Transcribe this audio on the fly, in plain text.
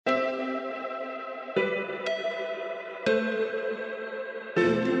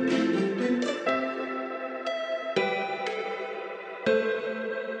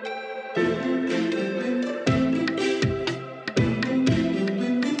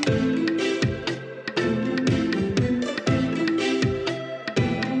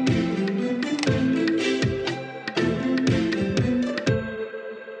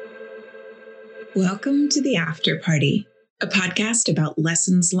Welcome to The After Party, a podcast about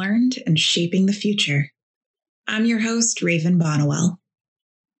lessons learned and shaping the future. I'm your host, Raven Bonnewell.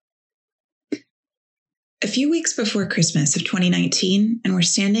 A few weeks before Christmas of 2019, and we're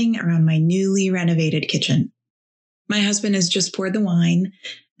standing around my newly renovated kitchen. My husband has just poured the wine,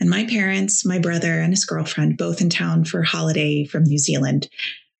 and my parents, my brother, and his girlfriend, both in town for a holiday from New Zealand,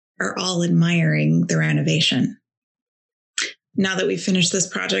 are all admiring the renovation. Now that we've finished this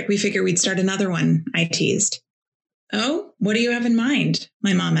project, we figured we'd start another one, I teased. Oh, what do you have in mind?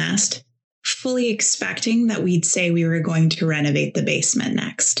 My mom asked, fully expecting that we'd say we were going to renovate the basement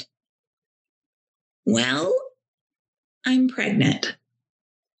next. Well, I'm pregnant.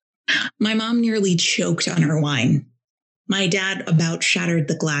 My mom nearly choked on her wine. My dad about shattered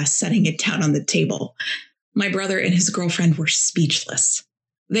the glass, setting it down on the table. My brother and his girlfriend were speechless.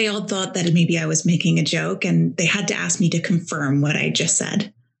 They all thought that maybe I was making a joke, and they had to ask me to confirm what I just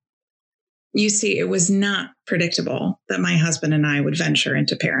said. You see, it was not predictable that my husband and I would venture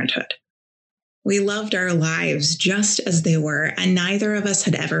into parenthood. We loved our lives just as they were, and neither of us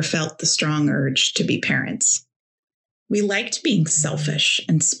had ever felt the strong urge to be parents. We liked being selfish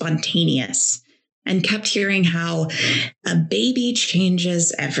and spontaneous, and kept hearing how a baby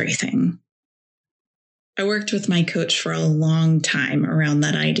changes everything. I worked with my coach for a long time around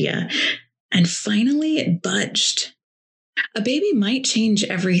that idea, and finally it budged. A baby might change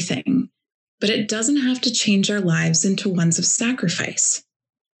everything, but it doesn't have to change our lives into ones of sacrifice.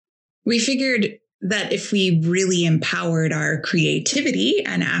 We figured that if we really empowered our creativity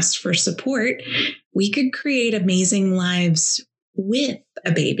and asked for support, we could create amazing lives with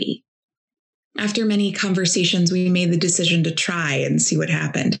a baby. After many conversations, we made the decision to try and see what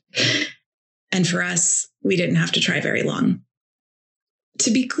happened. And for us, we didn't have to try very long.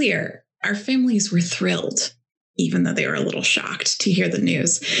 To be clear, our families were thrilled, even though they were a little shocked to hear the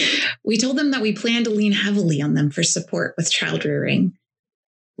news. We told them that we planned to lean heavily on them for support with child rearing.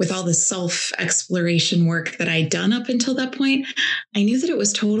 With all the self-exploration work that I'd done up until that point, I knew that it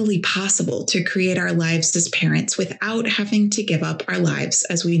was totally possible to create our lives as parents without having to give up our lives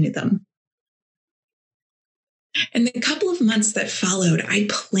as we knew them. In the couple of months that followed, I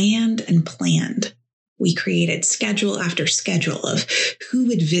planned and planned. We created schedule after schedule of who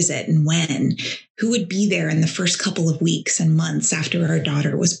would visit and when, who would be there in the first couple of weeks and months after our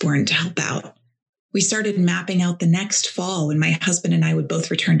daughter was born to help out. We started mapping out the next fall when my husband and I would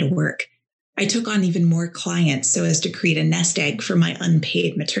both return to work. I took on even more clients so as to create a nest egg for my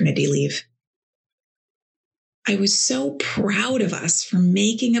unpaid maternity leave. I was so proud of us for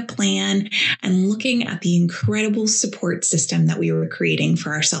making a plan and looking at the incredible support system that we were creating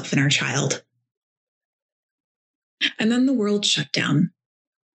for ourselves and our child. And then the world shut down.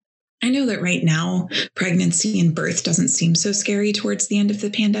 I know that right now, pregnancy and birth doesn't seem so scary towards the end of the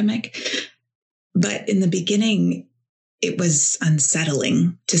pandemic, but in the beginning, it was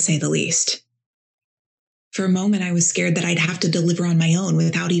unsettling, to say the least. For a moment, I was scared that I'd have to deliver on my own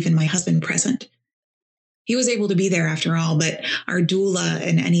without even my husband present. He was able to be there after all, but our doula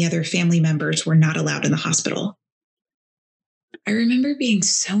and any other family members were not allowed in the hospital. I remember being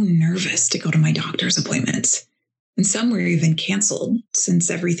so nervous to go to my doctor's appointments, and some were even canceled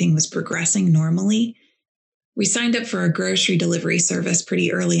since everything was progressing normally. We signed up for a grocery delivery service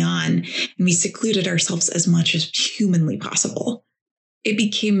pretty early on, and we secluded ourselves as much as humanly possible. It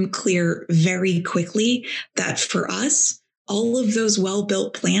became clear very quickly that for us, all of those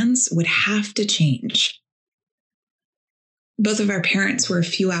well-built plans would have to change. Both of our parents were a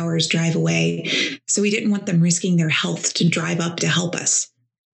few hours' drive away, so we didn't want them risking their health to drive up to help us.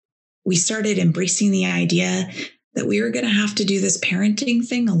 We started embracing the idea that we were going to have to do this parenting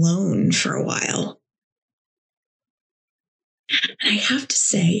thing alone for a while. And I have to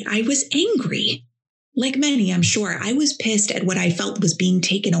say, I was angry. Like many, I'm sure, I was pissed at what I felt was being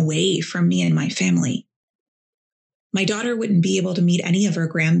taken away from me and my family. My daughter wouldn't be able to meet any of her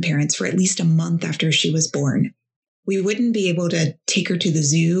grandparents for at least a month after she was born. We wouldn't be able to take her to the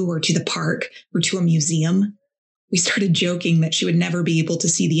zoo or to the park or to a museum. We started joking that she would never be able to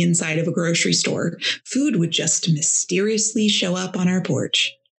see the inside of a grocery store. Food would just mysteriously show up on our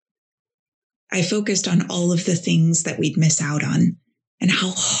porch. I focused on all of the things that we'd miss out on and how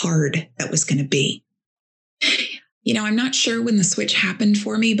hard that was going to be. You know, I'm not sure when the switch happened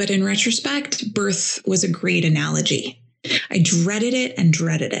for me, but in retrospect, birth was a great analogy. I dreaded it and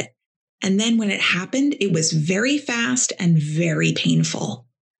dreaded it. And then when it happened, it was very fast and very painful.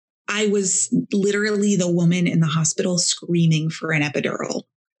 I was literally the woman in the hospital screaming for an epidural.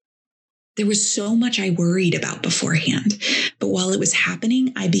 There was so much I worried about beforehand, but while it was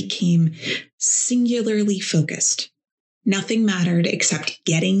happening, I became singularly focused. Nothing mattered except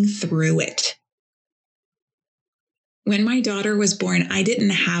getting through it. When my daughter was born, I didn't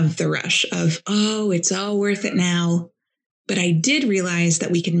have the rush of, oh, it's all worth it now. But I did realize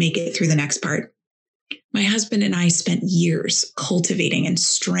that we could make it through the next part. My husband and I spent years cultivating and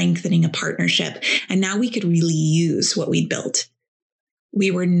strengthening a partnership, and now we could really use what we'd built.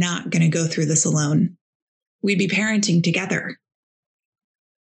 We were not going to go through this alone. We'd be parenting together.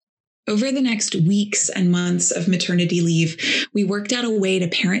 Over the next weeks and months of maternity leave, we worked out a way to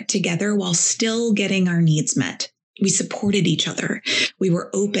parent together while still getting our needs met. We supported each other. We were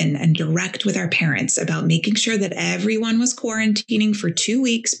open and direct with our parents about making sure that everyone was quarantining for 2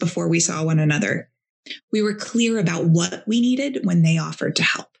 weeks before we saw one another. We were clear about what we needed when they offered to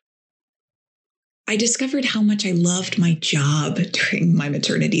help. I discovered how much I loved my job during my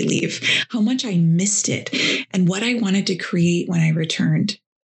maternity leave, how much I missed it, and what I wanted to create when I returned.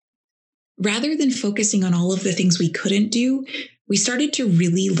 Rather than focusing on all of the things we couldn't do, we started to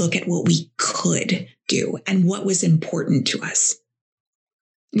really look at what we could do and what was important to us.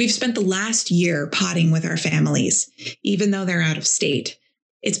 We've spent the last year potting with our families, even though they're out of state.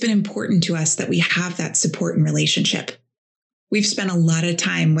 It's been important to us that we have that support and relationship. We've spent a lot of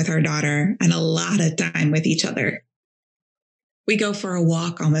time with our daughter and a lot of time with each other. We go for a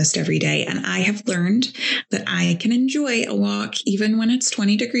walk almost every day, and I have learned that I can enjoy a walk even when it's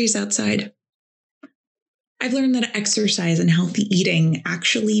 20 degrees outside. I've learned that exercise and healthy eating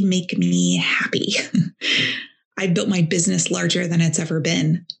actually make me happy. I've built my business larger than it's ever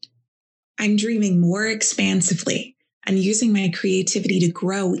been. I'm dreaming more expansively and using my creativity to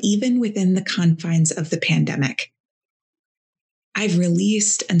grow even within the confines of the pandemic. I've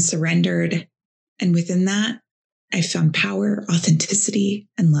released and surrendered, and within that, I've found power, authenticity,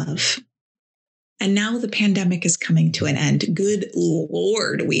 and love. And now the pandemic is coming to an end. Good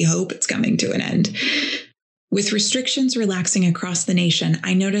Lord, we hope it's coming to an end. With restrictions relaxing across the nation,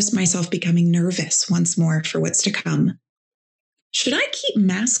 I notice myself becoming nervous once more for what's to come. Should I keep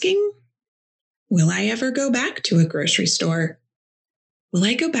masking? Will I ever go back to a grocery store? Will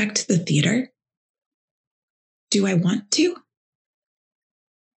I go back to the theater? Do I want to?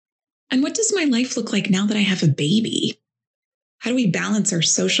 And what does my life look like now that I have a baby? How do we balance our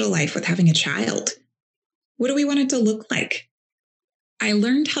social life with having a child? What do we want it to look like? I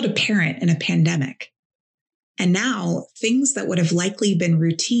learned how to parent in a pandemic. And now things that would have likely been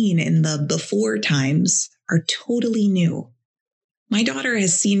routine in the before times are totally new. My daughter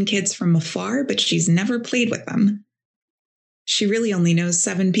has seen kids from afar, but she's never played with them. She really only knows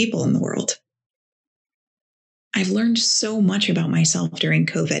 7 people in the world. I've learned so much about myself during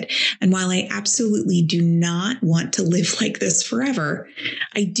COVID, and while I absolutely do not want to live like this forever,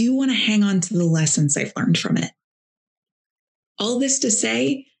 I do want to hang on to the lessons I've learned from it. All this to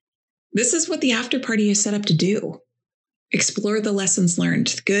say, this is what the after party is set up to do. Explore the lessons learned,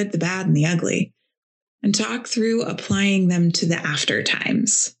 the good, the bad, and the ugly, and talk through applying them to the after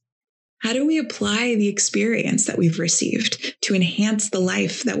times. How do we apply the experience that we've received to enhance the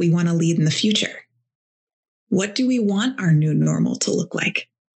life that we want to lead in the future? What do we want our new normal to look like?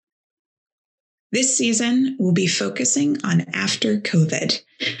 This season, we'll be focusing on after COVID.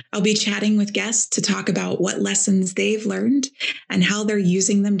 I'll be chatting with guests to talk about what lessons they've learned and how they're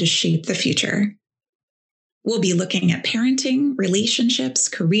using them to shape the future. We'll be looking at parenting, relationships,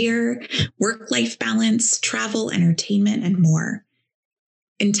 career, work-life balance, travel, entertainment, and more.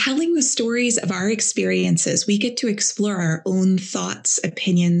 In telling the stories of our experiences, we get to explore our own thoughts,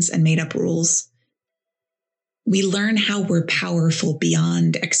 opinions, and made-up rules. We learn how we're powerful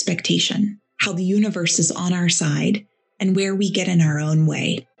beyond expectation, how the universe is on our side, and where we get in our own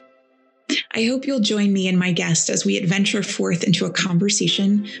way. I hope you'll join me and my guest as we adventure forth into a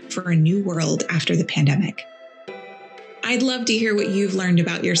conversation for a new world after the pandemic. I'd love to hear what you've learned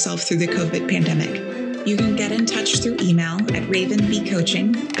about yourself through the COVID pandemic. You can get in touch through email at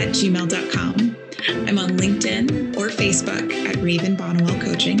ravenbcoaching@gmail.com. I'm on LinkedIn or Facebook at Raven Bonowell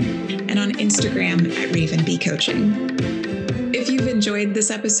Coaching and on Instagram at RavenBCoaching. If you've enjoyed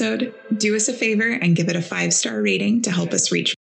this episode, do us a favor and give it a 5-star rating to help us reach